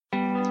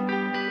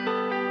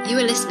You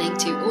are listening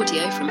to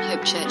audio from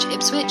Hope Church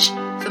Ipswich.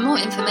 For more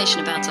information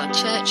about our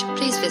church,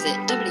 please visit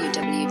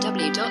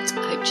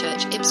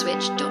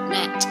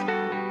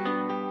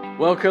www.hopechurchipswich.net.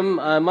 Welcome.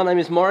 My name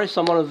is Morris.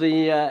 I'm one of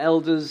the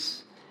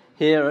elders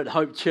here at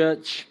Hope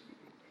Church.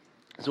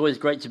 It's always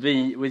great to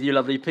be with you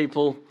lovely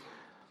people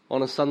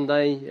on a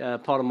Sunday.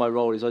 Part of my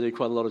role is I do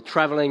quite a lot of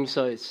travelling,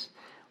 so it's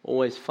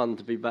always fun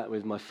to be back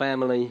with my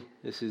family.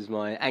 This is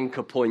my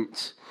anchor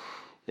point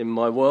in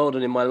my world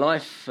and in my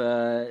life,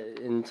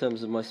 in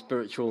terms of my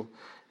spiritual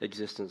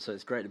existence. So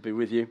it's great to be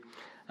with you.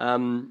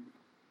 I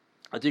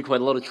do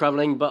quite a lot of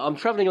travelling, but I'm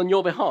travelling on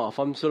your behalf.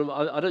 I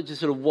don't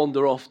just sort of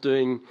wander off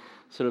doing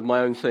sort of my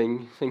own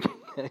thing,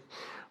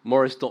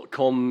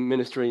 Morris.com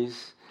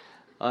ministries.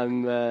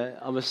 I'm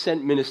a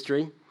sent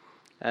ministry,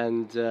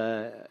 and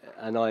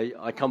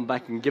I come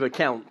back and give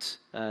account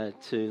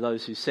to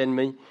those who send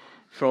me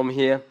from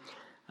here.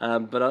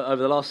 But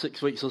over the last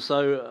 6 weeks or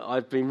so,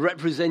 I've been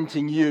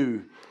representing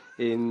you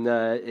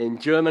in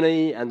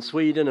Germany and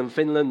Sweden and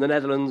Finland, the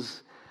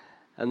Netherlands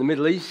and the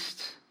Middle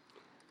East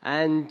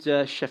and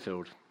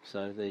Sheffield.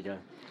 So there you go.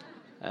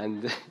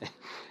 And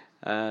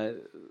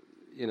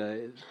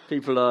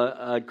people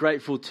are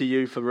grateful to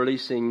you for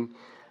releasing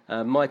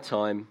my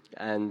time,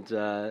 and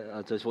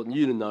I just want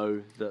you to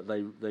know that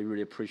they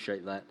really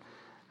appreciate that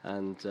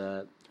and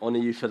honour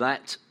you for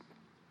that.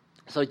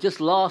 So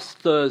just last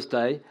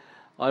Thursday,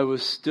 I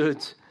was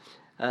stood,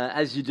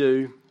 as you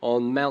do,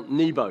 on Mount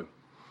Nebo,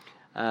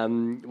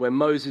 where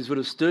Moses would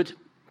have stood,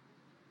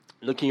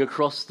 looking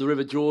across the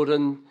River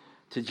Jordan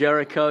to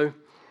Jericho.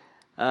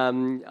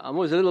 I'm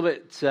always a little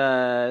bit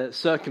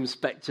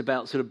circumspect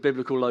about sort of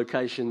biblical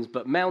locations,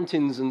 but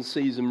mountains and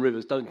seas and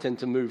rivers don't tend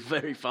to move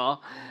very far.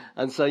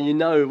 And so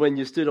when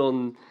you stood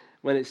on,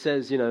 when it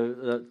says,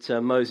 that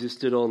Moses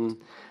stood on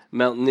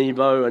Mount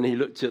Nebo and he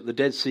looked at the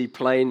Dead Sea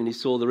Plain and he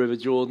saw the River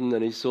Jordan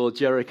and he saw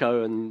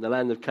Jericho and the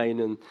land of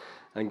Canaan,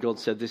 and God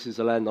said, "This is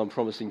the land I'm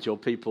promising to your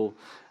people."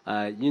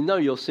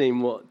 You're seeing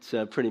what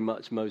pretty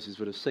much Moses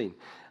would have seen.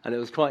 And it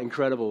was quite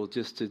incredible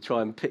just to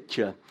try and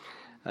picture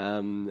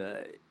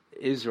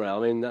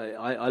Israel. I mean,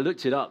 I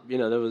looked it up.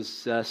 There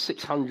was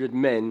 600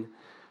 men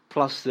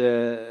plus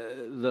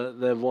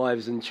their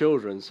wives and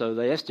children. So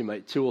they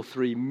estimate 2 or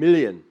 3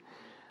 million.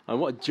 And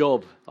what a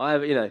job. I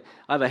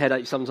have a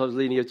headache sometimes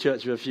leading a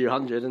church of a few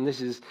hundred, and this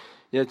is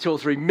 2 or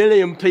 3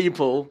 million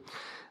people.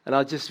 And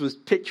I just was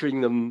picturing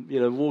them,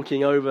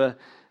 walking over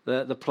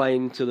the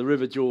plain to the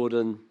River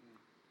Jordan,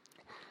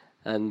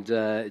 and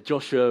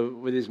Joshua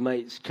with his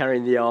mates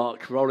carrying the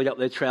ark, rolling up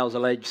their trouser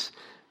legs,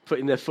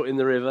 putting their foot in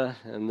the river,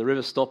 and the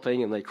river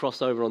stopping, and they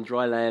cross over on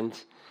dry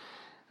land,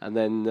 and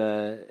then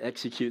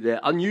execute their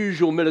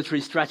unusual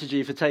military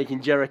strategy for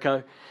taking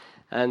Jericho,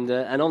 and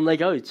on they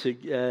go.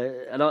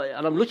 And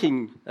I'm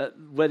looking at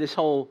where this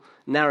whole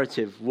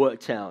narrative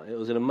worked out. It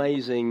was an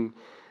amazing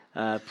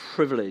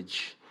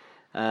privilege.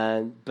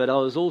 But I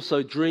was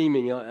also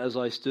dreaming as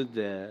I stood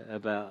there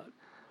about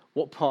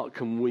what part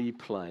can we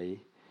play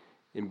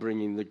in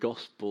bringing the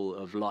gospel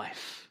of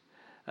life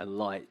and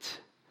light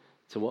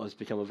to what has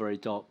become a very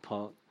dark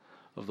part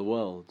of the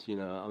world.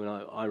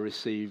 I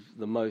received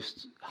the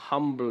most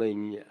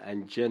humbling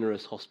and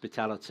generous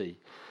hospitality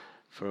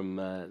from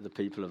the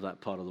people of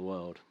that part of the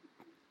world.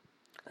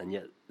 And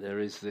yet there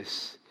is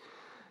this,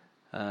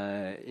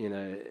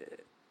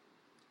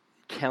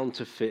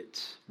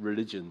 counterfeit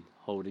religion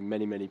holding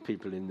many, many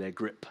people in their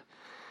grip,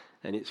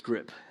 and its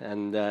grip.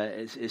 And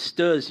it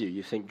stirs you.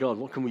 You think, God,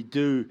 what can we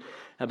do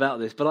about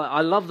this? But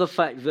I love the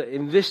fact that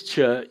in this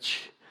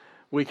church,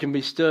 we can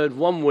be stirred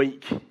 1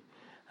 week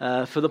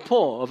for the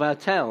poor of our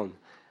town.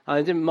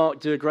 Didn't Mark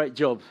do a great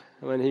job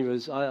when he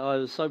was... I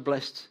was so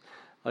blessed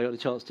I got a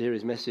chance to hear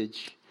his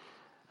message.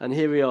 And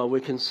here we are. We're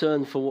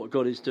concerned for what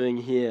God is doing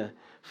here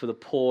for the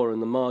poor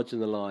and the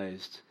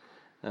marginalised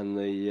and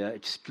the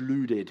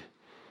excluded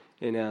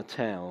in our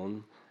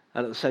town.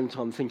 And at the same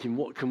time thinking,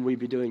 what can we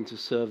be doing to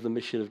serve the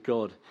mission of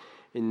God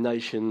in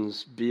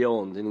nations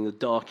beyond and in the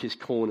darkest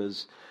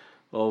corners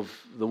of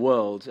the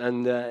world?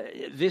 And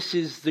this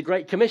is the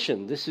Great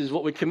Commission. This is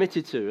what we're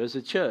committed to as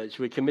a church.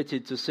 We're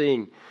committed to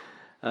seeing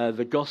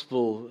the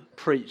gospel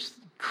preached,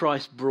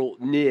 Christ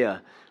brought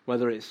near,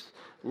 whether it's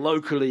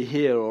locally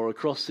here or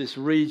across this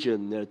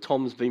region.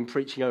 Tom's been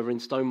preaching over in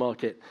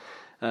Stowmarket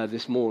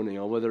this morning,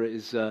 or whether it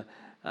is...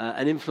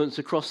 an influence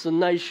across the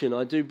nation.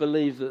 I do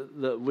believe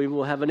that we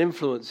will have an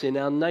influence in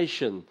our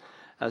nation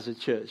as a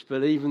church,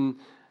 but even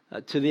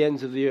to the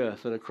ends of the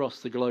earth and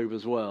across the globe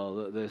as well.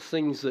 That there's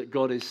things that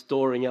God is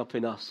storing up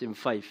in us in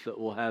faith that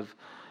will have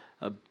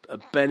a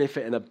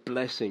benefit and a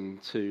blessing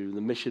to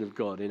the mission of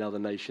God in other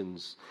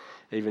nations,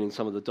 even in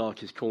some of the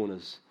darkest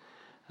corners,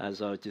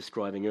 as I was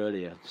describing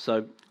earlier.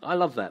 So I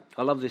love that.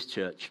 I love this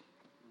church.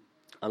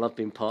 I love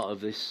being part of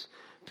this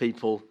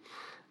people.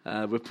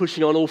 We're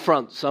pushing on all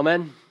fronts.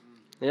 Amen.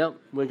 Yeah,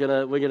 we're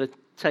gonna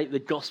take the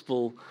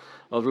gospel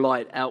of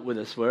light out with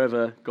us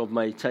wherever God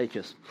may take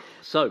us.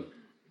 So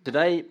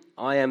today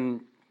I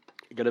am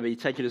going to be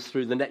taking us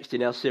through the next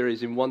in our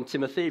series in 1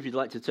 Timothy. If you'd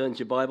like to turn to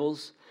your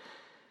Bibles,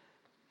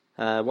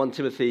 1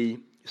 Timothy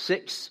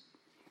 6.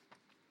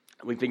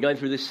 We've been going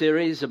through this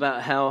series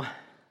about how,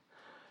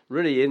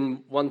 really,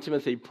 in 1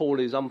 Timothy, Paul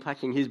is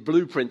unpacking his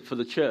blueprint for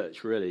the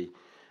church, really,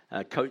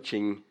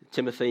 coaching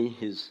Timothy,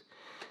 his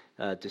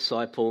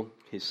disciple,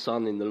 his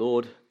son in the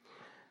Lord,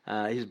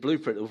 his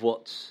blueprint of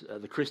what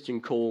the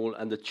Christian call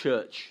and the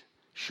church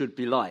should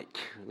be like.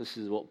 This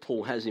is what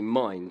Paul has in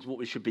mind, what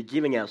we should be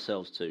giving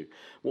ourselves to,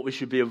 what we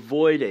should be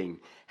avoiding,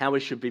 how we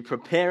should be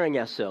preparing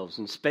ourselves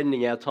and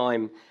spending our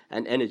time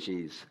and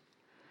energies.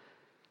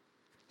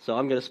 So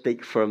I'm going to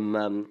speak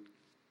from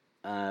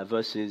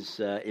verses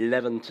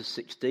 11 to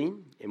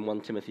 16 in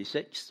 1 Timothy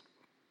 6.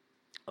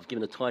 I've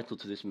given a title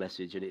to this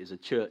message, and it is A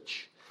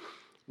Church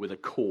with a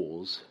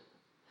Cause.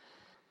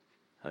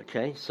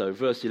 Okay, so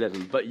verse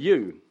 11. But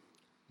you,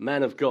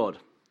 man of God,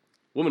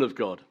 woman of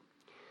God,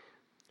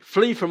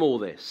 flee from all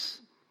this.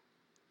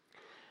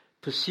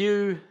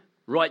 Pursue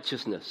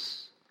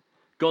righteousness,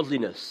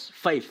 godliness,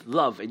 faith,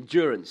 love,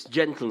 endurance,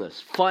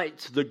 gentleness.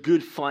 Fight the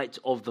good fight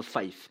of the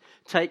faith.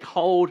 Take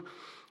hold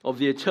of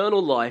the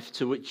eternal life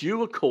to which you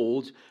were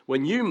called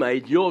when you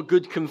made your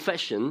good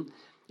confession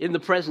in the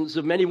presence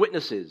of many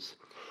witnesses,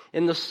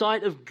 in the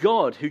sight of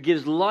God who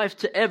gives life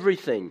to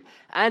everything,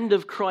 and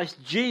of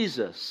Christ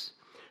Jesus,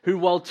 who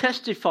while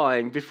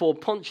testifying before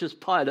Pontius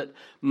Pilate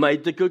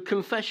made the good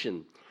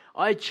confession.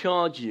 I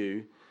charge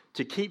you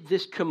to keep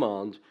this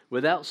command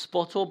without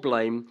spot or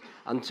blame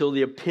until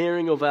the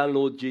appearing of our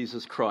Lord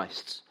Jesus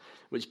Christ,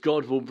 which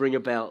God will bring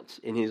about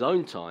in his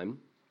own time.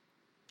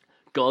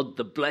 God,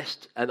 the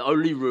blessed and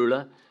only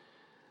ruler,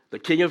 the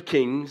King of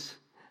kings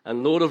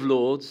and Lord of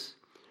lords,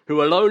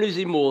 who alone is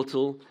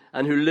immortal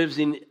and who lives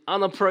in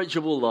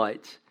unapproachable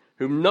light,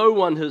 whom no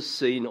one has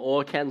seen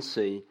or can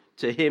see,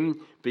 to him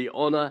be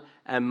honor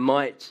and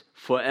might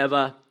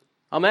forever.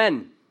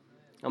 Amen.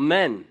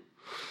 Amen.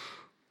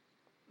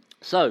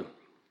 So,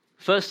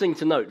 first thing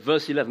to note,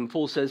 verse 11,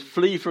 Paul says,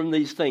 flee from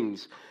these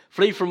things.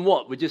 Flee from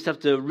what? We just have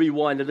to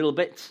rewind a little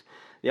bit.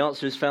 The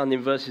answer is found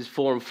in verses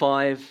 4 and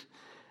 5.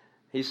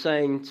 He's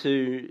saying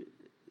to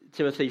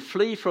Timothy,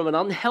 flee from an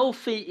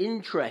unhealthy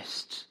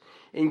interest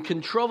in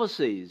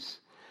controversies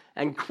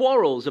and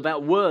quarrels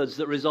about words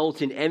that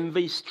result in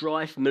envy,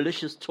 strife,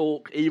 malicious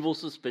talk, evil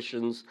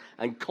suspicions,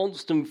 and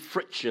constant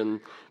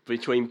friction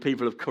between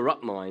people of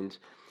corrupt mind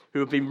who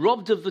have been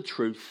robbed of the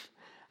truth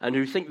and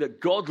who think that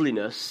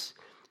godliness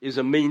is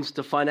a means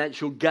to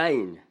financial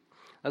gain.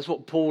 That's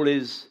what Paul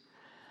is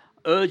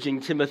urging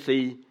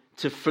Timothy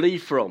to flee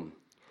from.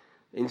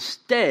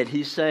 Instead,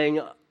 he's saying,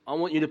 I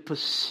want you to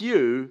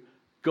pursue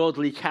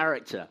godly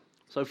character.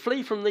 So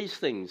flee from these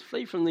things.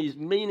 Flee from these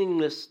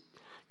meaningless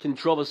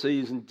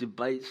controversies and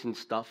debates and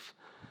stuff.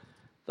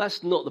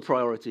 That's not the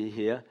priority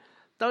here.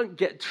 Don't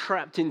get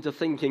trapped into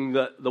thinking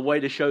that the way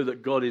to show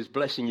that God is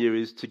blessing you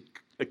is to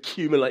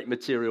accumulate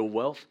material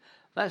wealth.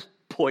 That's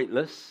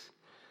pointless.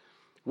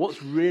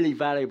 What's really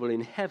valuable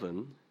in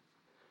heaven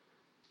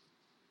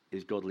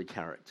is godly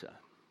character.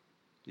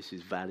 This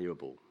is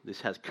valuable.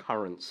 This has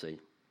currency.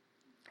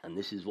 And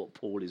this is what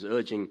Paul is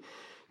urging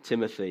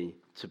Timothy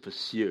to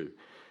pursue.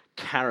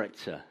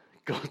 Character,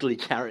 godly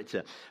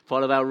character.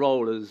 Part of our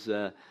role as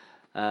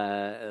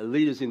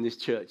leaders in this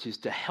church is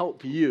to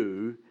help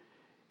you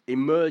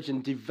emerge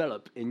and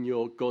develop in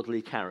your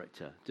godly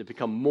character, to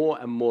become more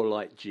and more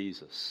like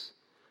Jesus.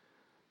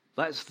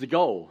 That's the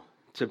goal,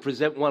 to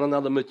present one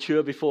another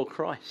mature before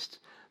Christ.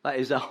 That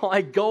is a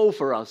high goal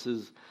for us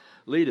as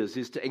leaders,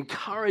 is to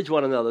encourage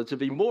one another to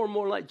be more and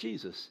more like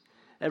Jesus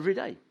every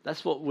day.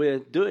 That's what we're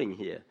doing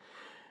here.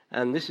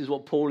 And this is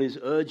what Paul is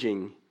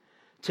urging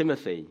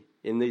Timothy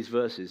in these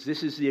verses.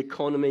 This is the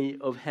economy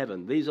of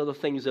heaven. These are the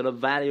things that are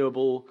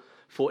valuable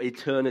for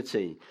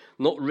eternity.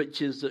 Not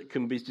riches that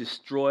can be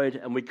destroyed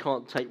and we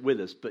can't take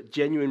with us, but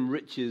genuine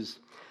riches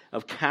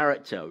of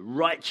character,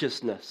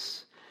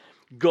 righteousness,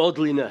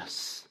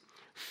 godliness,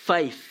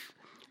 faith,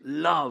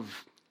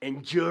 love,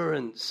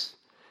 endurance,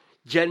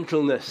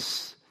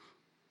 gentleness.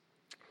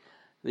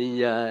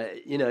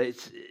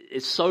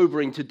 It's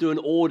sobering to do an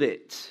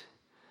audit.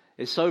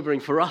 It's sobering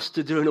for us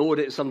to do an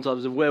audit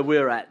sometimes of where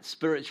we're at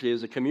spiritually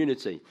as a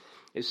community.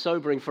 It's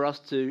sobering for us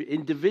to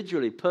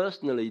individually,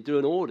 personally do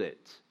an audit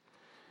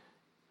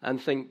and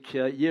think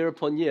year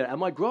upon year,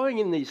 am I growing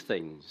in these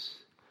things?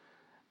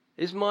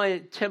 Is my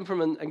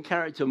temperament and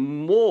character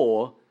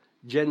more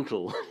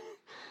gentle,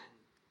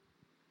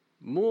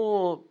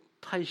 more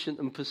patient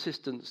and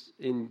persistent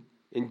in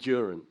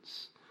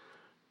endurance,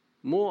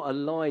 more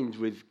aligned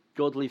with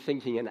godly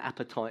thinking and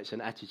appetites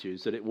and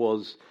attitudes than it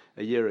was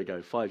a year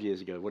ago, 5 years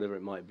ago, whatever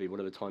it might be,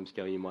 whatever time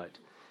scale you might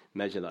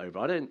measure that over.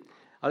 I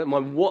don't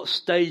mind what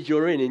stage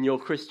you're in your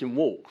Christian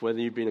walk, whether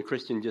you've been a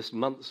Christian just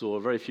months or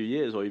a very few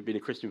years, or you've been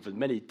a Christian for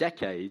many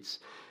decades.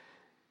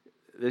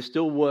 There's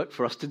still work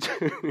for us to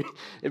do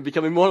in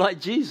becoming more like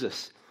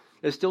Jesus.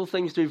 There's still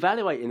things to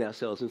evaluate in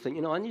ourselves and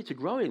think, I need to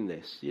grow in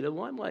this.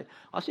 Why am I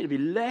need to be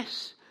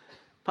less,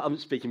 I'm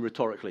speaking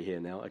rhetorically here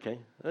now, okay?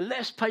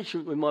 Less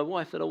patient with my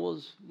wife than I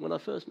was when I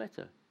first met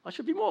her. I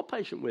should be more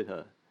patient with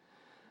her.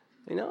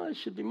 I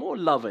should be more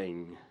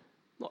loving,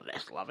 not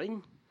less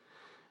loving,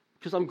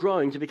 because I'm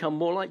growing to become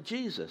more like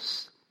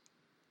Jesus.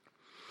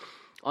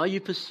 Are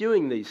you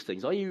pursuing these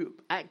things? Are you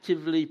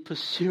actively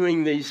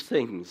pursuing these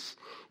things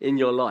in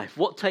your life?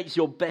 What takes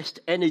your best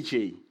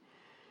energy?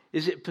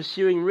 Is it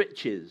pursuing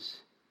riches?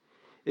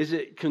 Is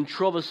it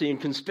controversy and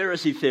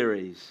conspiracy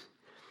theories?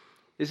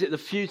 Is it the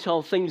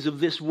futile things of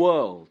this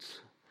world?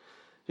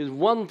 Because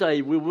one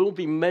day we will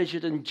be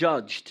measured and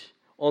judged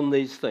on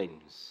these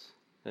things.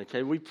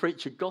 Okay, we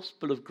preach a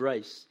gospel of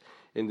grace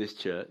in this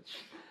church,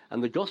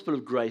 and the gospel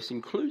of grace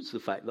includes the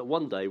fact that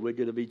one day we're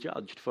going to be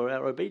judged for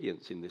our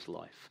obedience in this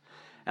life.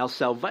 Our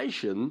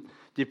salvation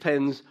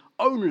depends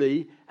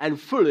only and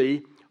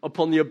fully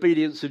upon the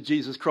obedience of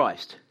Jesus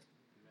Christ.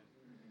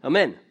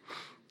 Amen.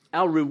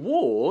 Our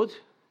reward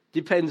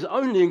depends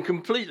only and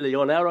completely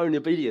on our own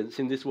obedience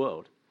in this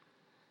world.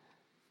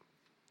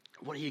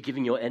 What are you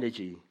giving your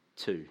energy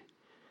to?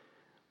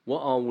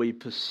 What are we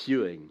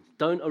pursuing?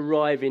 Don't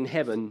arrive in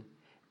heaven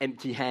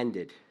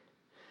empty-handed.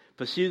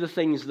 Pursue the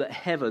things that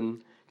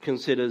heaven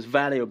considers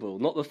valuable,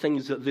 not the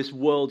things that this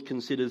world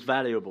considers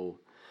valuable.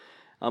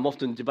 I'm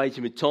often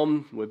debating with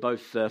Tom. We're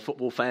both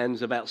football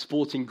fans about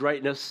sporting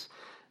greatness,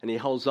 and he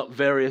holds up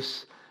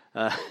various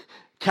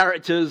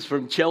characters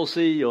from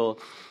Chelsea or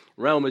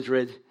Real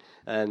Madrid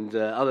and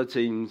other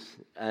teams,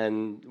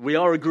 and we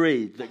are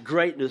agreed that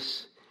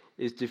greatness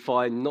is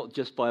defined not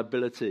just by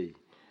ability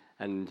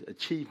and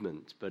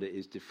achievement, but it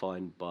is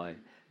defined by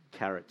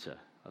character.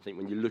 I think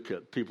when you look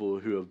at people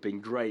who have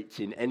been great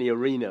in any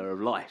arena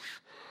of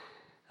life,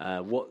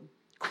 what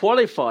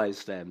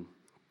qualifies them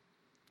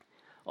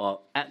are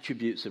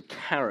attributes of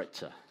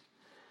character.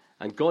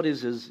 And God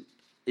is as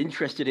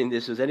interested in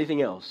this as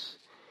anything else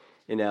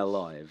in our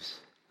lives.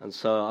 And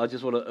so I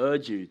just want to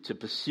urge you to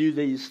pursue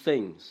these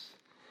things.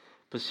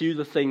 Pursue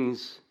the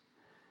things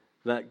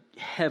that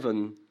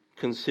heaven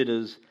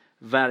considers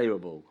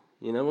valuable.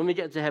 You know, when we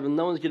get to heaven,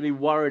 no one's going to be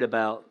worried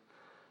about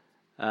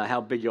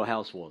how big your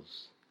house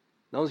was.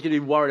 No one's going to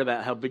be worried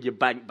about how big your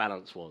bank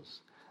balance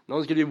was. No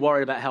one's going to be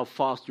worried about how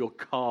fast your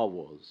car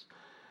was.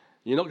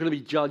 You're not going to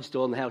be judged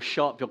on how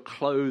sharp your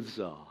clothes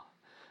are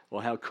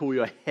or how cool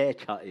your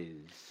haircut is.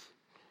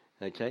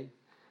 Okay?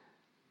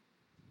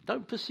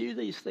 Don't pursue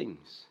these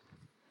things.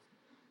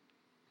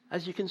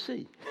 As you can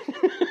see.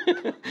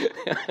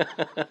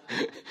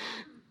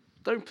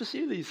 Don't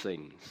pursue these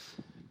things.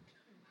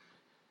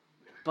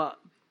 But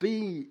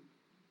be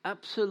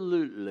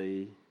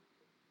absolutely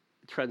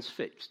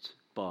transfixed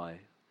by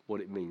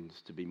what it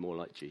means to be more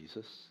like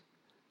Jesus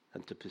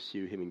and to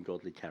pursue him in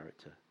godly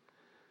character.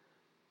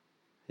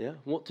 Yeah?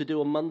 What to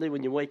do on Monday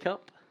when you wake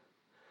up?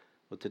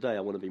 Well, today I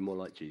want to be more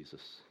like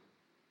Jesus.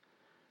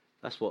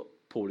 That's what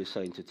Paul is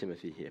saying to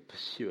Timothy here.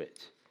 Pursue it.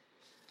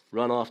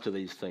 Run after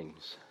these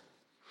things.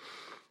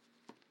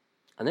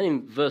 And then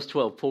in verse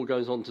 12, Paul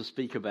goes on to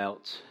speak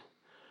about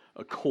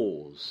a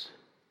cause.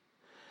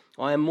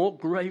 I am more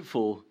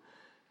grateful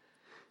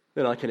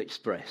than I can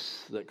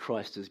express that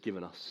Christ has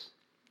given us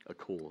a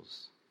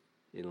cause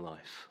in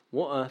life.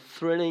 What a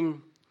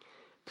thrilling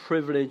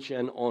privilege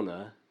and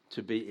honor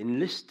to be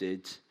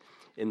enlisted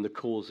in the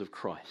cause of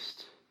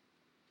Christ.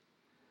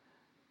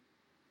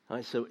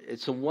 Right, so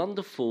it's a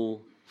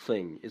wonderful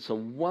thing. It's a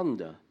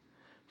wonder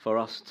for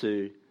us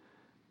to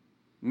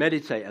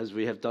meditate, as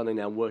we have done in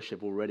our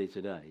worship already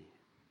today,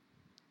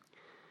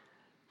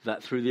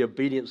 that through the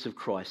obedience of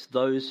Christ,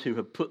 those who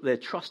have put their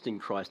trust in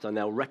Christ are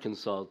now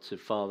reconciled to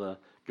Father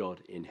God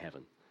in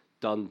heaven.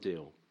 Done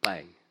deal.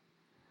 Bang.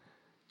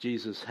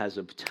 Jesus has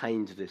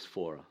obtained this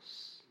for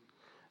us.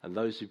 And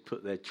those who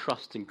put their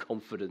trust and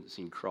confidence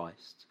in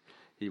Christ,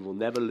 he will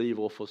never leave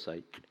or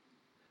forsake.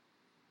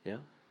 Yeah?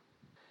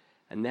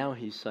 And now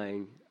he's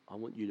saying, I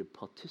want you to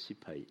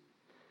participate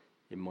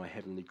in my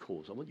heavenly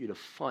cause. I want you to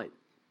fight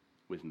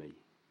with me.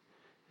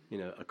 You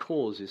know, a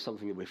cause is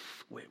something that we're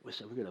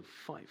going to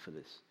fight for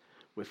this.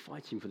 We're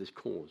fighting for this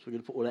cause. We're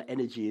going to put all our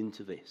energy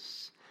into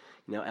this.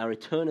 Now, our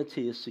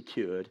eternity is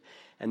secured,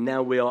 and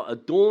now we are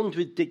adorned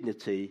with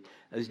dignity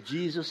as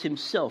Jesus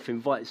himself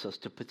invites us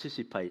to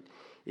participate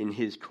in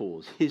his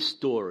cause, his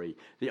story,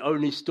 the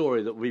only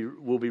story that we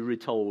will be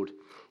retold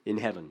in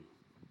heaven.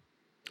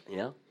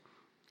 Yeah?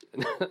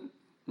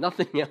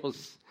 Nothing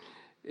else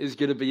is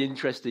going to be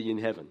interesting in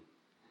heaven.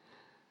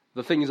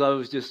 The things I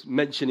was just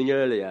mentioning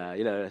earlier,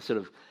 you know, sort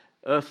of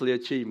earthly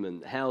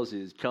achievement,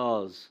 houses,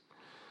 cars,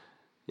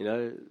 you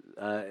know,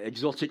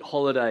 exotic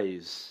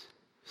holidays,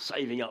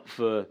 saving up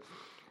for,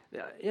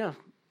 yeah.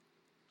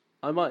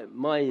 My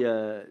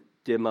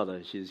dear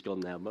mother, she's gone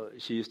now,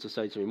 but she used to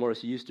say to me,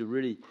 Maurice, you used to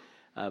really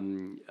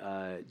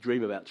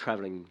dream about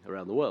traveling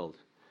around the world,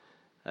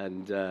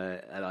 and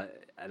I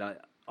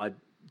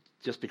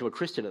just become a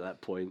Christian at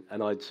that point,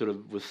 and I sort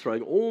of was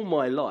throwing all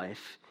my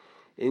life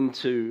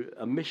into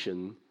a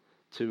mission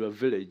to a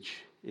village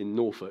in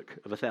Norfolk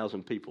of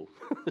 1,000 people.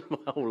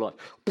 My whole life.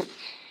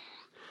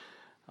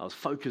 I was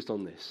focused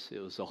on this. It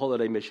was a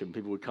holiday mission.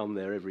 People would come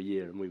there every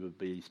year, and we would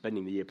be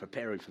spending the year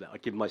preparing for that.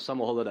 I'd give my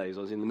summer holidays.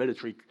 I was in the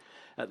military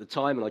at the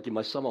time, and I'd give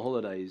my summer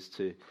holidays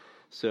to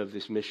serve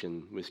this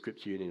mission with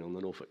Scripture Union on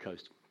the Norfolk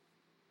coast.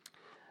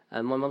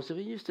 And my mum said,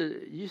 well, you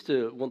used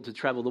to want to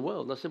travel the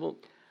world. And I said, well,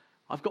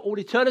 I've got all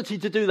eternity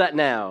to do that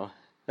now.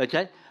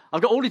 Okay?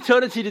 I've got all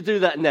eternity to do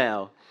that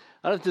now.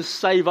 I don't have to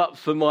save up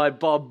for my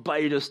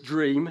Barbados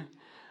dream.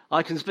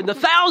 I can spend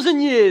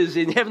 1,000 years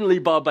in heavenly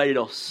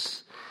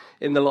Barbados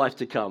in the life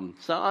to come.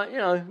 So,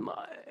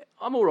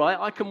 I'm all right.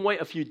 I can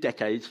wait a few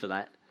decades for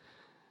that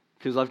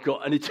because I've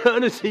got an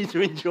eternity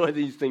to enjoy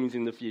these things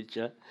in the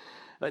future.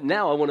 But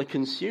now I want to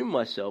consume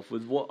myself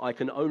with what I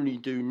can only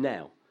do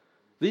now.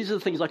 These are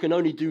the things I can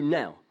only do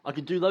now. I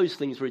can do those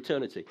things for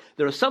eternity.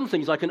 There are some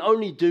things I can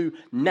only do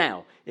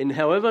now. In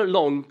however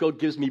long God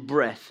gives me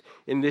breath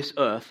in this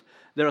earth,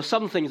 there are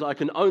some things I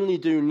can only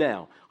do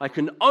now. I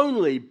can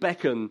only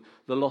beckon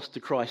the lost to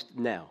Christ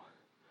now.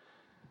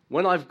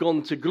 When I've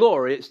gone to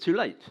glory, it's too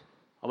late.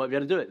 I won't be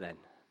able to do it then.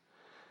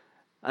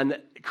 And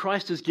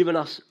Christ has given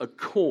us a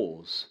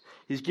cause.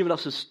 He's given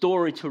us a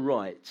story to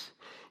write.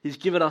 He's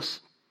given us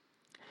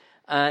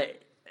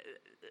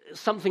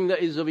something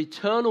that is of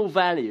eternal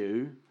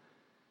value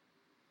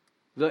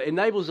that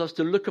enables us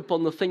to look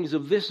upon the things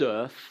of this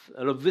earth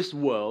and of this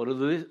world,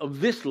 of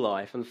this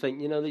life, and think,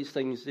 these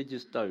things, they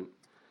just don't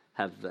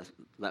have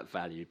that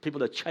value.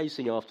 People are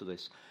chasing after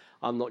this.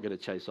 I'm not going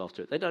to chase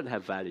after it. They don't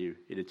have value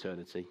in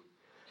eternity.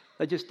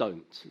 They just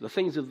don't. The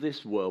things of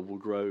this world will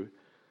grow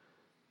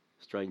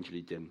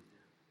strangely dim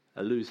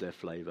and lose their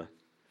flavour.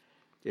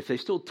 If they're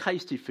still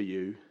tasty for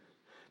you,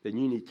 then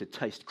you need to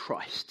taste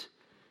Christ,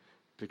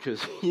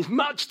 because he's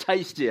much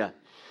tastier.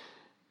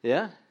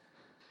 Yeah?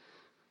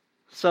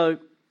 So,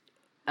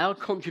 our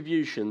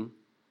contribution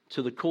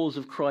to the cause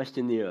of Christ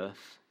in the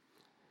earth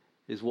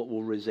is what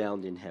will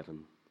resound in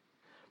heaven.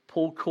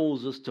 Paul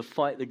calls us to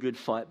fight the good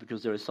fight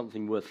because there is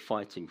something worth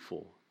fighting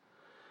for.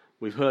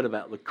 We've heard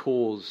about the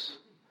cause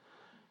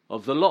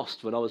of the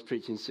lost when I was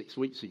preaching 6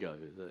 weeks ago.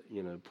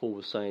 That, Paul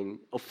was saying,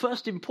 of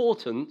first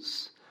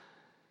importance,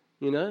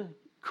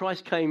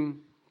 Christ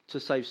came to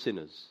save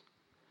sinners.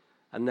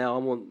 And now I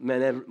want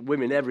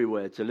women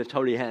everywhere to lift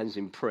holy hands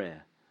in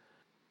prayer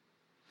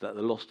that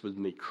the lost would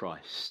meet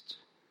Christ.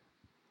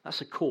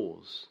 That's a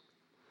cause.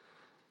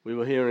 We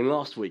were hearing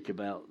last week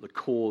about the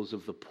cause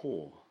of the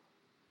poor.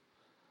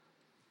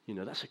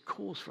 That's a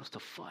cause for us to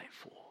fight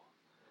for.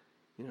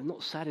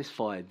 Not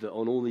satisfied that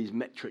on all these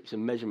metrics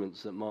and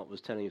measurements that Mark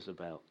was telling us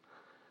about,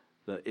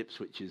 that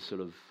Ipswich is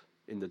sort of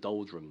in the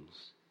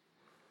doldrums.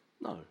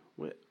 No,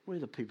 we're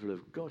the people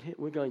of God here.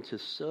 We're going to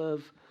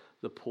serve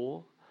the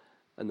poor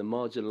and the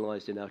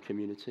marginalised in our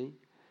community,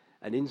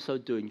 and in so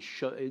doing,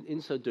 show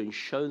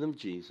them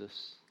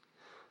Jesus,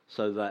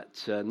 so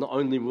that not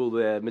only will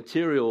their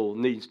material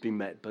needs be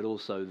met, but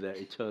also their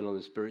eternal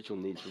and spiritual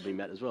needs will be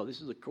met as well.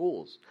 This is a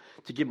cause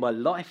to give my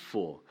life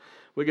for.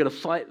 We're going to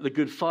fight the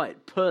good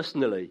fight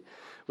personally.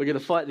 We're going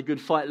to fight the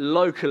good fight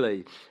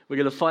locally. We're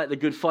going to fight the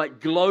good fight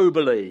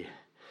globally.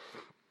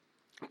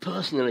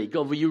 Personally,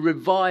 God, will you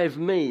revive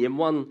me?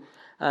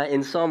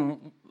 In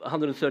Psalm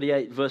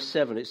 138, verse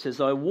 7, it says,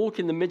 I walk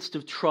in the midst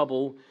of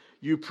trouble,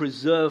 you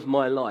preserve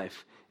my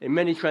life. In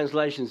many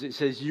translations, it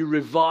says, you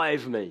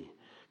revive me.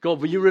 God,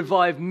 will you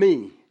revive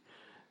me?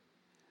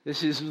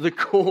 This is the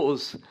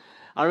cause.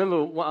 I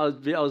remember I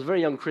was a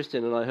very young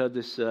Christian, and I heard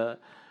this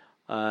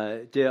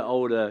dear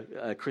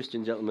older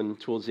Christian gentleman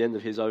towards the end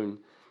of his own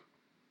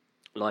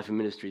life and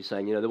ministry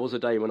saying, there was a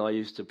day when I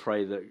used to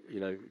pray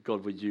that,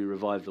 God, would you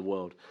revive the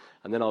world?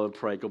 And then I would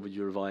pray, God, would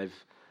you revive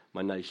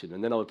my nation?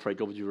 And then I would pray,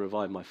 God, would you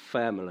revive my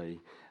family?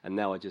 And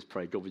now I just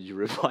pray, God, would you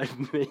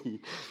revive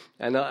me?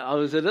 And I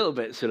was a little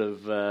bit sort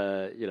of,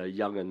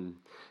 young and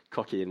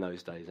cocky in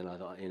those days. And I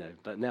thought,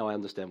 but now I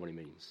understand what he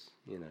means.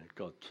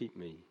 God, keep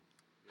me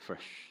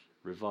fresh.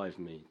 Revive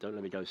me. Don't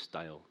let me go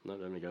stale.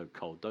 Don't let me go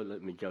cold. Don't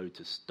let me go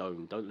to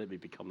stone. Don't let me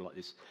become like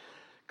this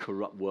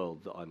corrupt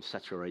world that I'm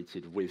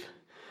saturated with.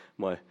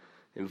 My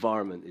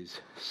environment is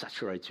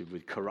saturated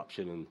with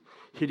corruption and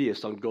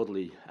hideous,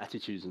 ungodly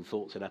attitudes and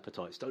thoughts and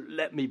appetites. Don't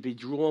let me be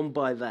drawn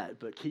by that,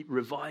 but keep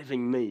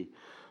reviving me,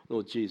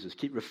 Lord Jesus.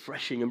 Keep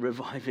refreshing and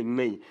reviving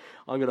me.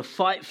 I'm going to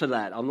fight for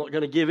that. I'm not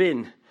going to give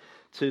in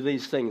to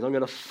these things. I'm going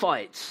to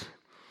fight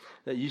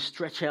that you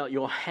stretch out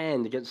your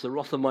hand against the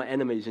wrath of my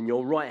enemies and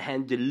your right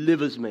hand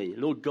delivers me.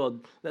 Lord God,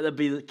 let that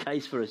be the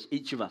case for us,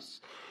 each of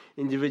us,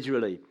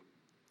 individually.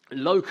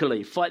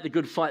 Locally, fight the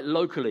good fight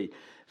locally.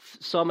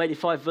 Psalm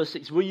 85 verse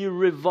 6, will you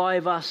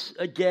revive us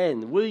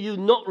again? Will you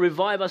not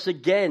revive us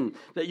again,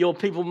 that your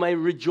people may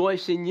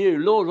rejoice in you?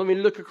 Lord, when we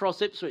look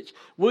across Ipswich,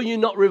 will you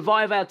not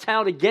revive our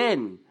town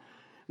again?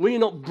 Will you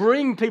not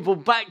bring people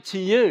back to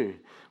you?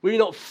 Will you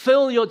not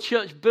fill your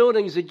church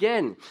buildings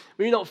again?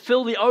 Will you not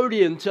fill the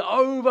Odeon to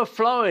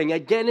overflowing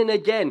again and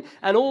again?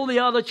 And all the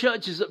other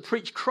churches that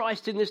preach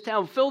Christ in this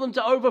town, fill them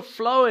to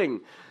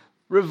overflowing.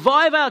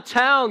 Revive our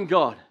town,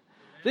 God.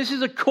 This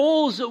is a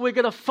cause that we're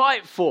going to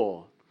fight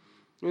for.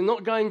 We're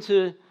not going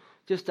to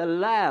just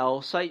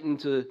allow Satan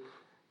to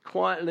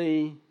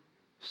quietly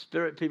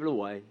spirit people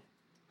away.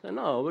 So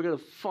no, we're going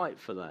to fight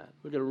for that.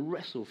 We're going to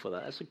wrestle for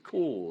that. That's a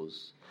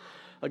cause.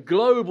 A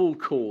global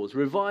cause.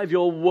 Revive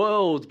your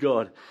world,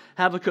 God.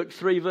 Habakkuk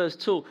 3 verse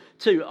 2.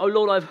 O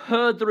Lord, I've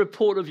heard the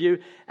report of you,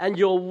 and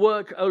your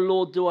work, O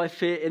Lord, do I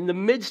fear. In the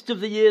midst of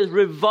the years,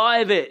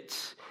 revive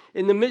it.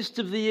 In the midst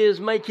of the years,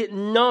 make it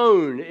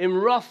known. In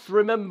wrath,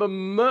 remember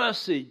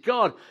mercy.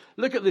 God,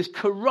 look at this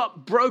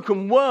corrupt,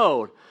 broken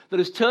world that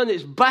has turned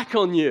its back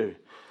on you.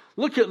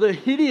 Look at the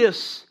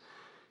hideous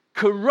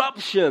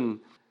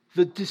corruption,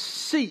 the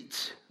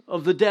deceit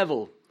of the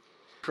devil.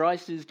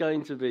 Christ is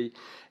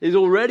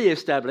already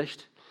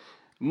established,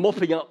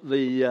 mopping up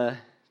the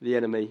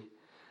enemy,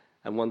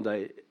 and one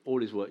day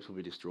all his works will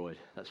be destroyed.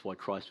 That's why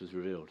Christ was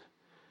revealed,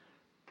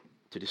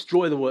 to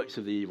destroy the works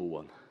of the evil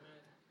one.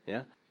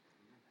 Yeah?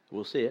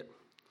 We'll see it.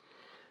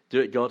 Do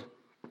it, God.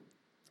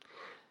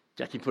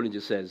 Jackie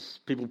Pullinger says,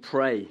 people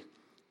pray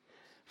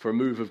for a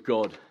move of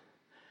God.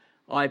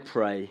 I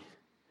pray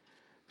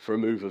for a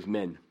move of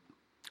men.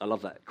 I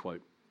love that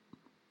quote.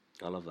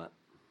 I love that.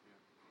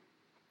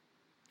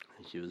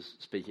 She was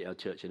speaking at our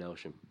church in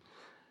Elsham,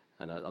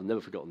 and I've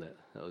never forgotten that.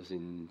 That was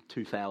in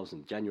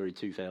 2000, January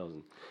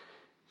 2000.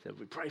 She said,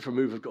 we pray for a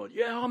move of God.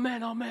 Yeah,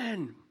 amen,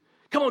 amen.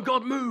 Come on,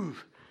 God,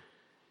 move.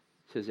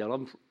 She says, yeah,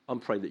 I'm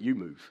praying that you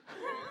move.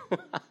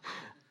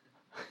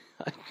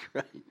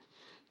 Great.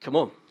 Come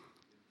on.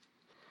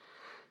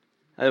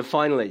 And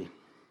finally,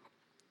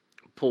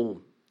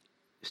 Paul,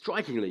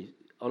 strikingly,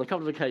 on a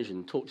couple of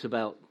occasions, talks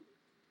about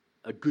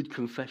a good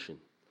confession.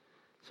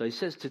 So he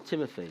says to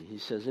Timothy, he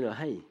says,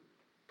 hey,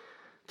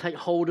 take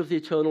hold of the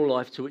eternal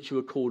life to which you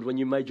were called when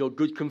you made your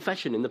good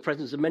confession in the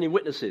presence of many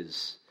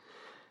witnesses.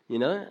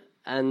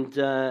 And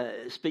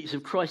speaks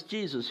of Christ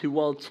Jesus, who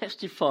while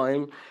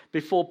testifying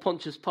before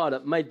Pontius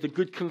Pilate made the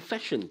good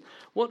confession.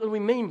 What do we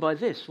mean by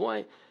this?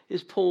 Why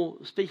is Paul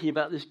speaking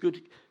about this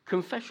good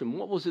confession?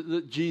 What was it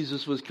that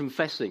Jesus was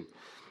confessing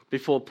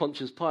before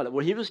Pontius Pilate?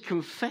 Well, he was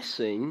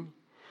confessing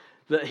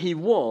that he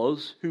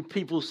was who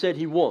people said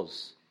he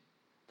was.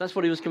 That's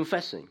what he was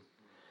confessing.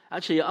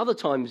 Actually, at other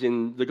times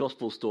in the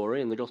gospel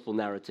story and the gospel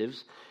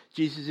narratives,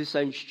 Jesus is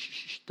saying,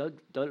 shh, don't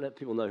let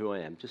people know who I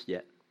am just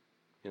yet.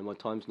 My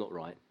time's not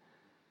right.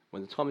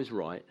 When the time is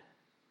right,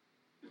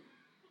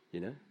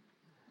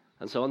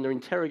 And so under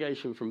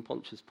interrogation from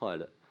Pontius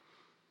Pilate,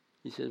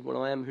 he says,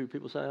 well, I am who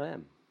people say I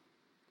am.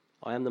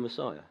 I am the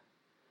Messiah.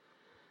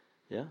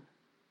 Yeah?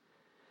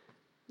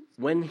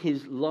 When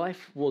his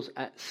life was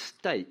at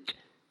stake,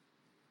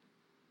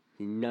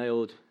 he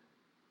nailed,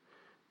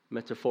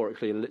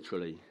 metaphorically and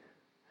literally,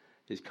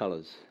 his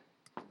colours.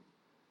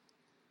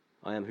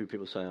 I am who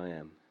people say I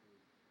am.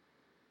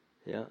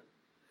 Yeah?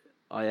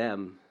 I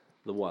am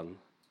the one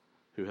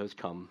who has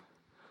come,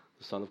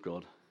 the Son of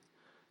God,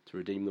 to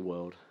redeem the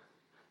world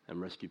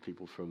and rescue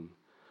people from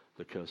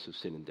the curse of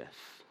sin and death.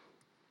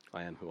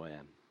 I am who I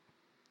am.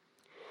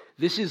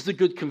 This is the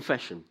good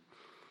confession.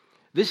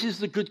 This is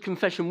the good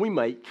confession we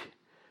make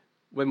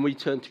when we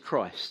turn to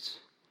Christ.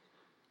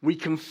 We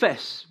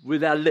confess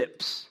with our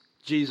lips,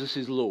 Jesus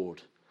is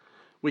Lord.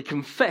 We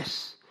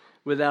confess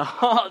with our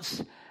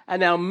hearts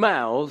and our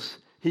mouths,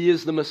 he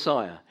is the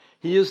Messiah.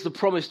 He is the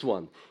promised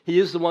one. He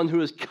is the one who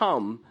has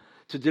come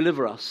to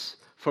deliver us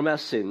from our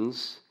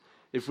sins.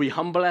 If we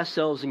humble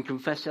ourselves and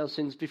confess our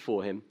sins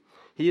before him,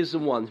 he is the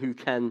one who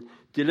can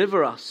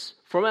deliver us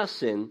from our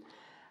sin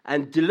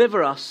and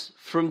deliver us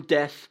from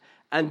death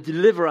and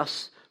deliver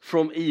us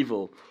from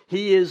evil.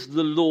 He is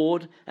the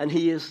Lord and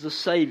he is the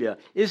Savior.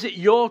 Is it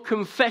your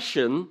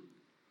confession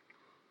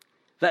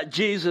that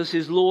Jesus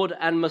is Lord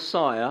and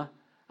Messiah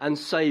and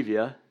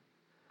Savior?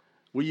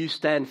 Will you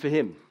stand for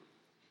him?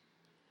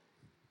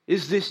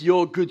 Is this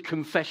your good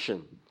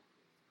confession?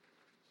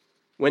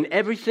 When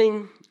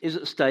everything is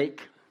at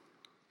stake,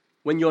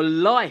 when your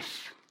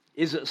life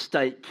is at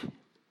stake,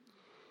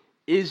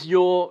 is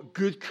your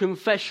good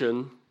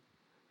confession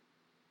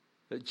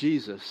that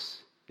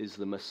Jesus is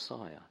the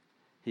Messiah?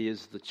 He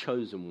is the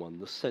chosen one,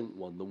 the sent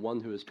one, the one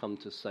who has come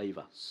to save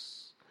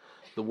us,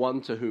 the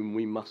one to whom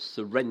we must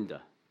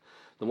surrender,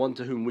 the one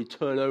to whom we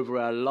turn over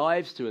our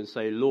lives to and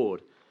say,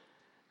 Lord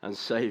and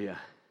Saviour.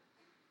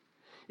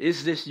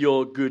 Is this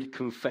your good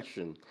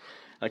confession?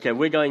 Okay,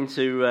 we're going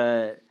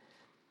to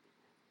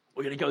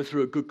go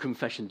through a good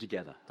confession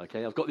together.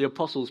 Okay, I've got the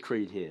Apostles'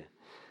 Creed here.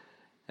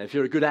 If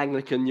you're a good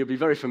Anglican, you'll be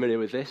very familiar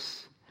with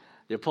this.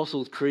 The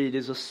Apostles' Creed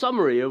is a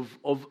summary of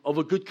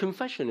a good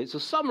confession. It's a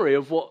summary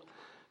of what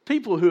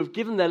people who have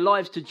given their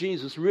lives to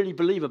Jesus really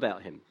believe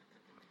about him.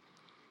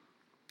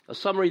 A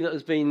summary that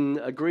has been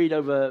agreed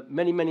over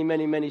many, many,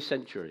 many, many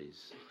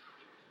centuries.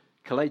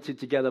 Collated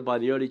together by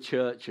the early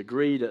church,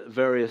 agreed at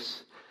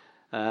various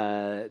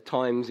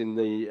times in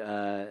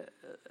the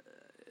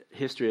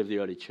history of the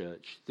early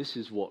church. This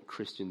is what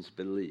Christians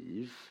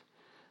believe.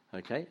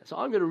 Okay, so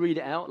I'm going to read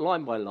it out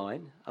line by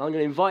line, and I'm going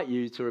to invite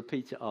you to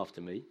repeat it after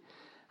me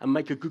and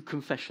make a good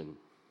confession.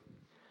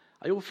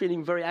 Are you all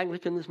feeling very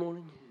Anglican this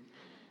morning?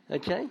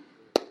 Okay?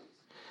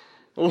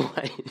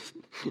 Always.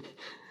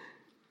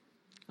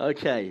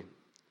 Okay.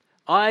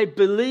 I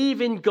believe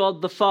in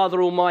God the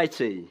Father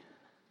Almighty.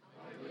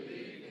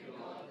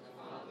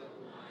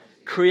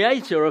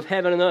 Creator of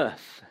heaven and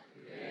earth.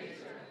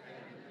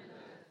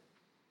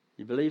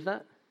 You believe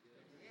that?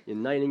 You're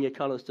nailing your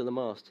colours to the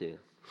mast here.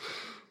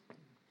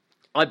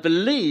 I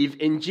believe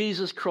in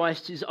Jesus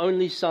Christ, his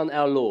only Son,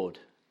 our Lord.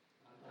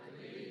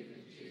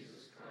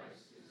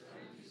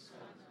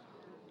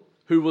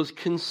 who was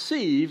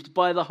conceived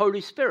by the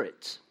Holy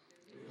Spirit,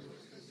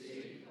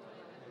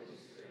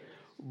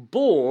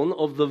 born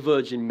of the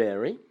Virgin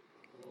Mary,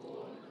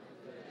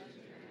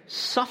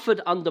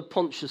 suffered under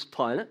Pontius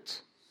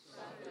Pilate,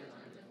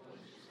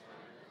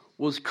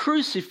 was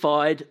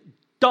crucified,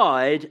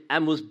 died,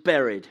 and was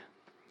buried.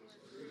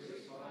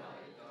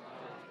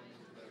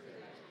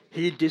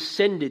 He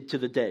descended to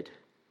the dead.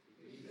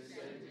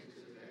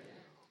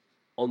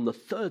 On the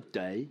third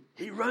day,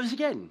 he rose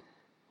again.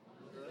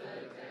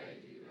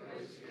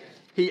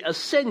 He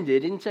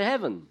ascended into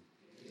heaven.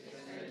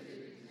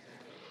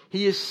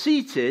 He is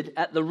seated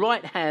at the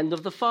right hand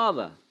of the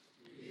Father.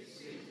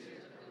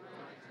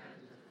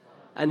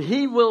 And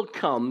he will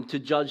come to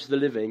judge the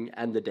living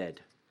and the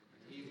dead.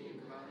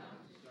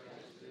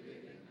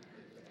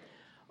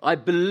 I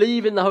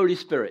believe in the Holy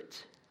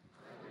Spirit,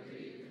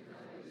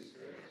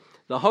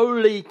 the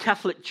Holy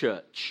Catholic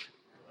Church,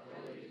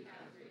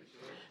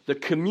 the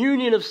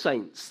communion of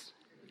saints,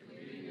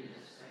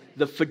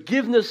 the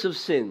forgiveness of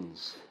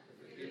sins,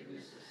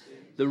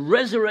 the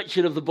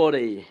resurrection of the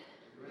body,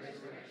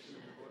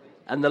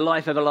 and the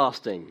life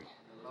everlasting.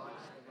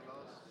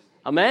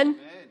 Amen?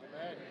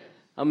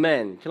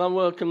 Amen. Can I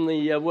welcome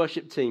the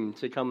worship team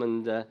to come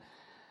and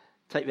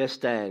take their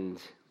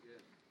stand?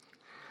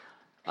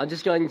 I'm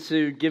just going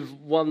to give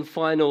one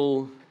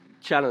final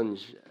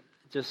challenge,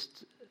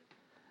 just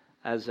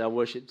as our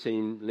worship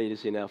team lead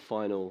us in our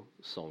final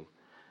song.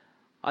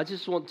 I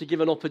just want to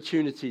give an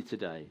opportunity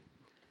today.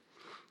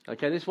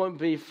 Okay, this won't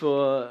be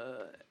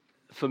for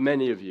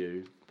many of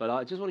you, but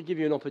I just want to give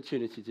you an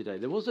opportunity today.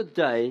 There was a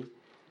day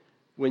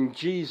when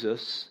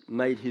Jesus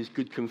made his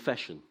good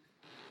confession.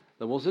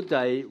 There was a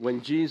day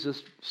when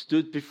Jesus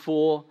stood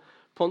before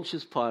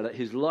Pontius Pilate,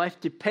 his life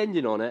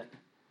depending on it.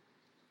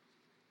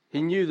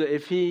 He knew that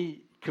if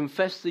he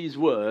confessed these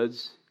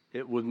words,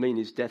 it would mean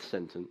his death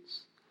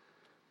sentence.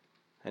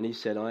 And he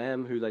said, I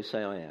am who they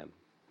say I am.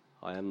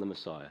 I am the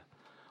Messiah.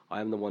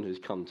 I am the one who's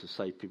come to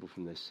save people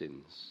from their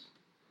sins.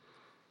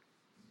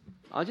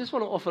 I just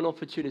want to offer an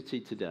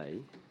opportunity today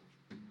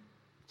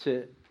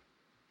to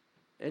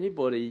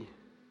anybody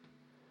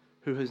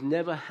who has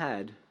never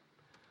had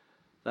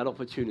that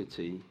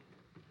opportunity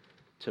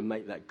to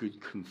make that good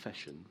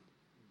confession.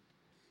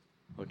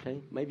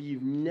 Okay? Maybe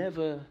you've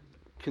never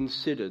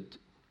considered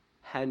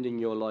handing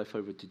your life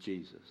over to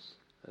Jesus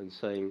and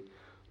saying,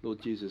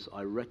 Lord Jesus,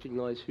 I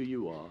recognize who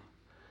you are,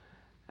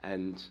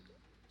 and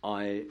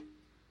I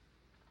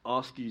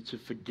ask you to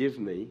forgive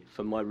me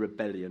for my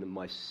rebellion and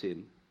my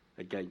sin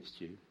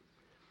against you.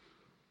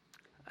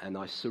 And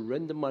I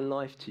surrender my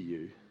life to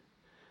you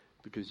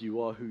because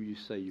you are who you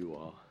say you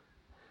are.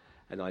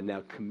 And I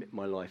now commit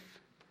my life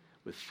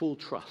with full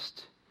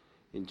trust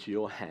into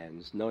your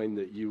hands, knowing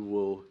that you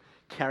will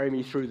carry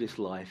me through this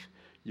life,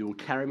 you will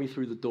carry me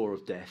through the door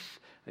of death,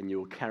 and you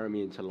will carry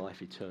me into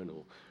life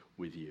eternal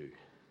with you.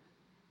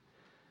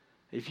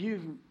 If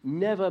you've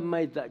never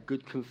made that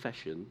good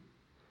confession,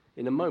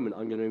 in a moment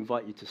I'm going to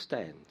invite you to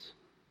stand.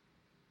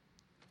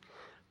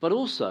 But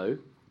also,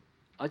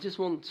 I just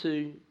want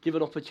to give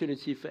an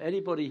opportunity for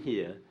anybody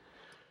here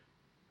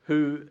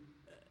who,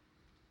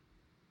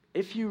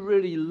 if you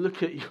really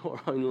look at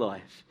your own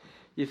life,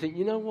 you think,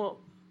 you know what,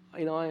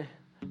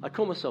 I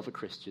call myself a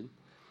Christian,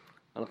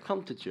 and I've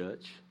come to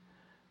church,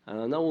 and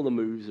I know all the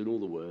moves and all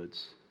the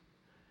words.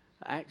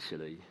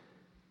 Actually,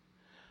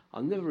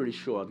 I'm never really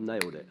sure I've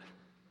nailed it.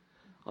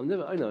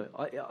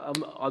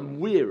 I'm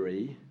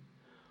weary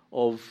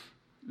of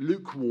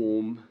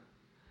lukewarm,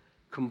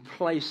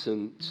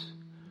 complacent,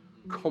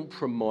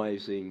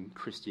 compromising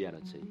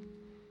Christianity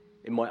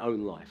in my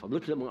own life. I'm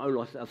looking at my own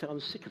life and I think I'm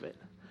sick of it.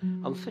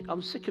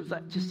 I'm sick of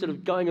that, just sort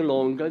of going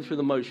along, going through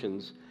the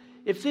motions.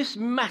 If this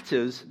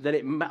matters, then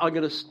I'm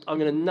going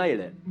to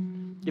nail it.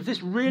 If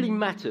this really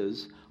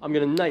matters, I'm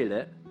going to nail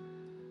it,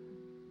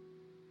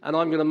 and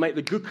I'm going to make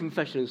the good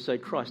confession and say,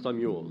 Christ, I'm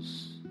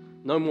yours.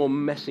 No more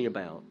messing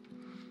about.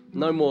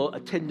 No more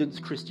attendance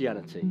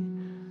Christianity.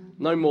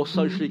 No more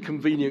socially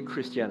convenient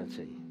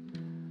Christianity.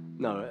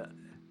 No,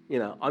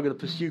 I'm going to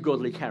pursue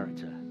godly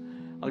character.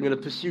 I'm going to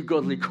pursue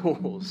godly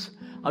cause.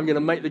 I'm going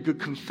to make the good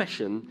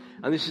confession.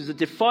 And this is a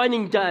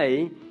defining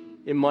day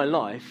in my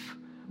life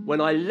when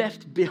I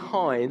left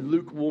behind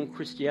lukewarm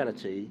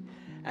Christianity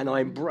and I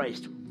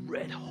embraced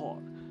red-hot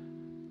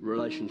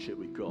relationship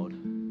with God.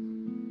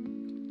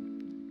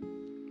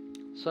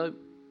 So,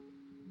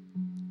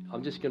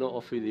 I'm just going to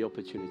offer you the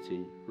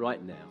opportunity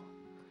right now.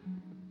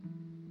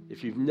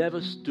 If you've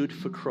never stood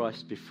for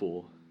Christ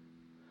before,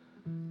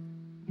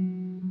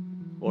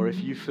 or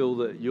if you feel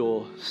that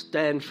your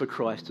stand for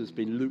Christ has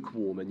been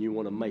lukewarm and you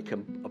want to make a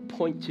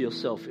point to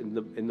yourself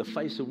in the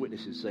face of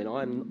witnesses saying,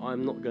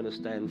 I'm not going to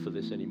stand for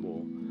this anymore.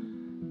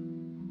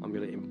 I'm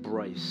going to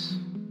embrace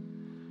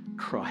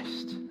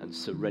Christ and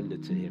surrender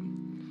to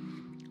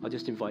him. I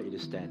just invite you to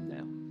stand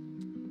now.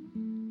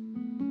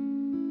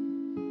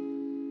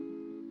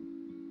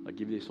 I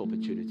give you this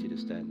opportunity to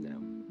stand now.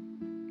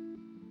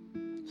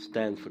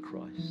 Stand for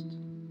Christ.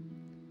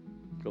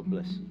 God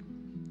bless you.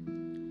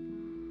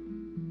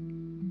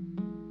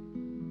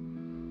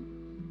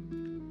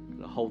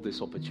 hold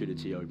this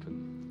opportunity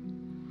open.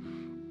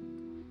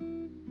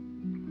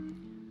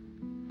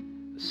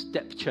 A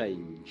step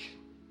change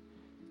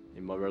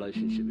in my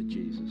relationship with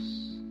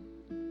Jesus.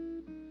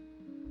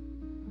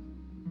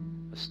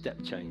 A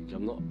step change.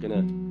 I'm not going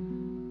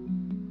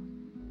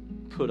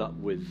to put up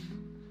with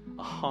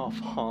a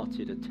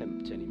half-hearted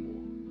attempt anymore.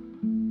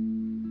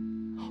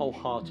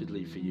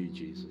 Wholeheartedly for you,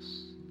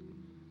 Jesus.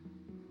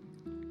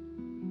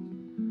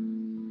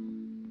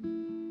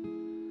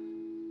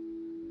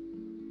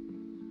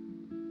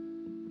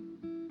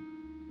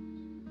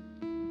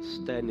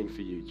 Standing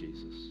for you,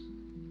 Jesus.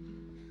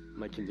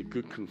 Making the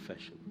good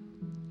confession.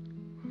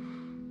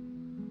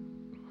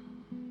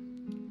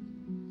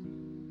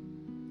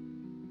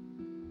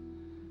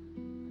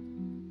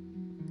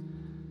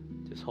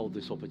 Just hold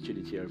this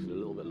opportunity over a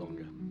little bit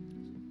longer.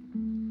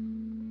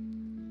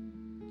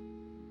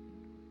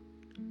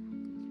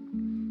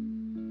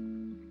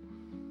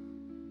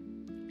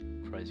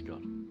 Praise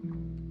God.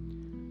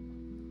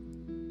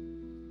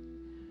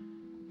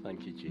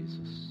 Thank you,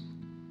 Jesus.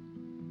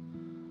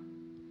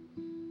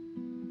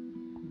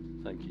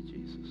 Thank you,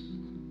 Jesus.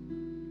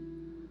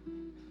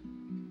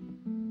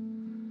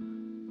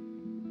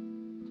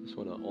 Just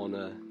want to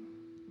honor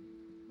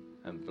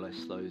and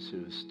bless those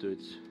who have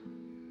stood.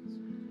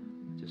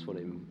 Just want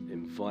to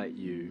invite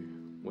you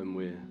when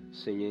we're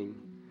singing.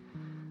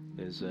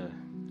 There's a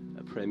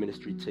prayer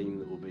ministry team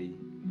that will be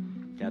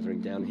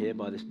gathering down here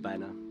by this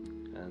banner.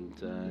 And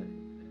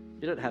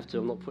you don't have to.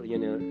 I'm not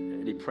putting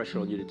any pressure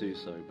on you to do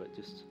so, but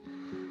just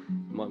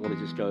you might want to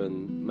just go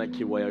and make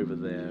your way over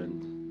there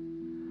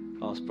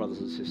and ask brothers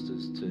and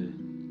sisters to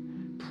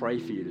pray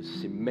for you to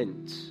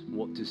cement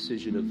what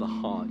decision of the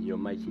heart you're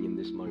making in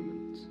this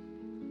moment.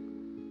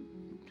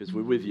 Because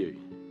we're with you.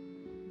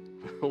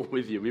 We're all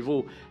with you. We've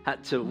all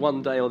had to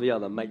one day or the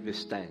other make this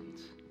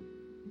stand.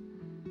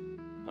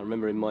 I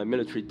remember in my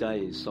military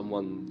days,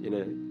 someone in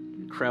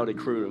a crowded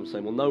crew room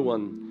saying, well, no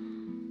one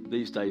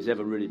these days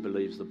ever really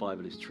believes the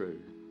Bible is true.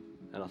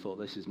 And I thought,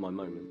 this is my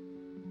moment.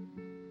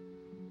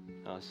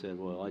 And I said,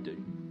 well, I do.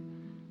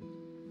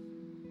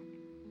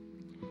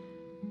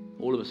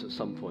 All of us at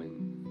some point,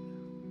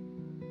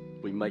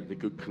 we make the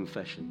good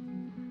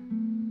confession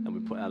and we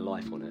put our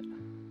life on it.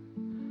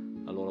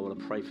 And Lord, I want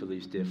to pray for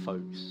these dear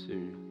folks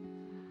who,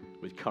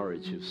 with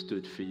courage, have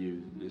stood for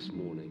you this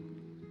morning.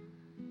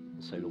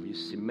 And say, Lord, will you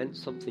cement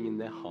something in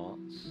their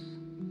hearts?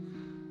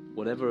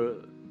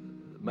 Whatever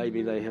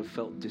maybe they have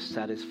felt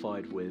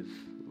dissatisfied with,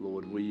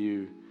 Lord, will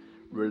you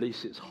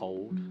release its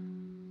hold?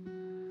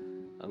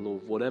 And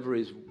Lord, whatever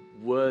is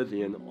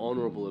worthy and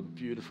honourable and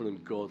beautiful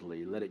and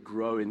godly, let it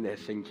grow in their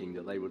thinking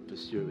that they would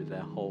pursue it with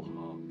their whole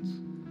hearts.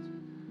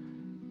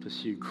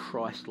 Pursue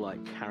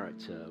Christ-like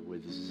character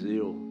with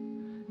zeal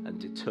and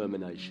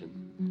determination,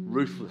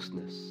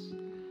 ruthlessness.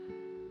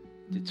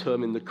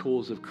 Determine the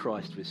cause of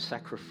Christ with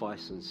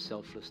sacrifice and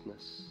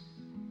selflessness.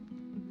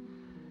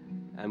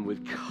 And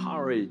with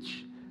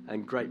courage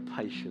and great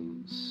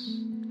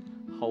patience,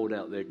 hold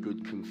out their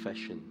good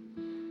confession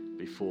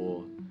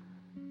before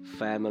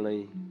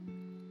family,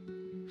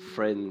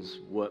 friends,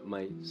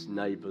 workmates,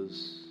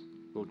 neighbours.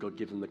 Lord God,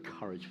 give them the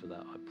courage for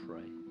that, I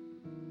pray.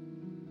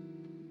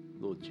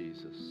 Lord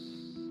Jesus.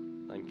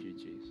 Thank you,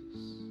 Jesus.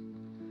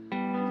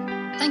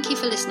 Thank you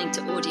for listening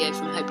to audio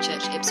from Hope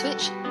Church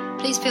Ipswich.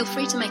 Please feel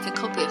free to make a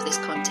copy of this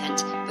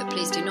content, but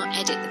please do not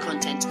edit the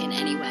content in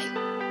any way.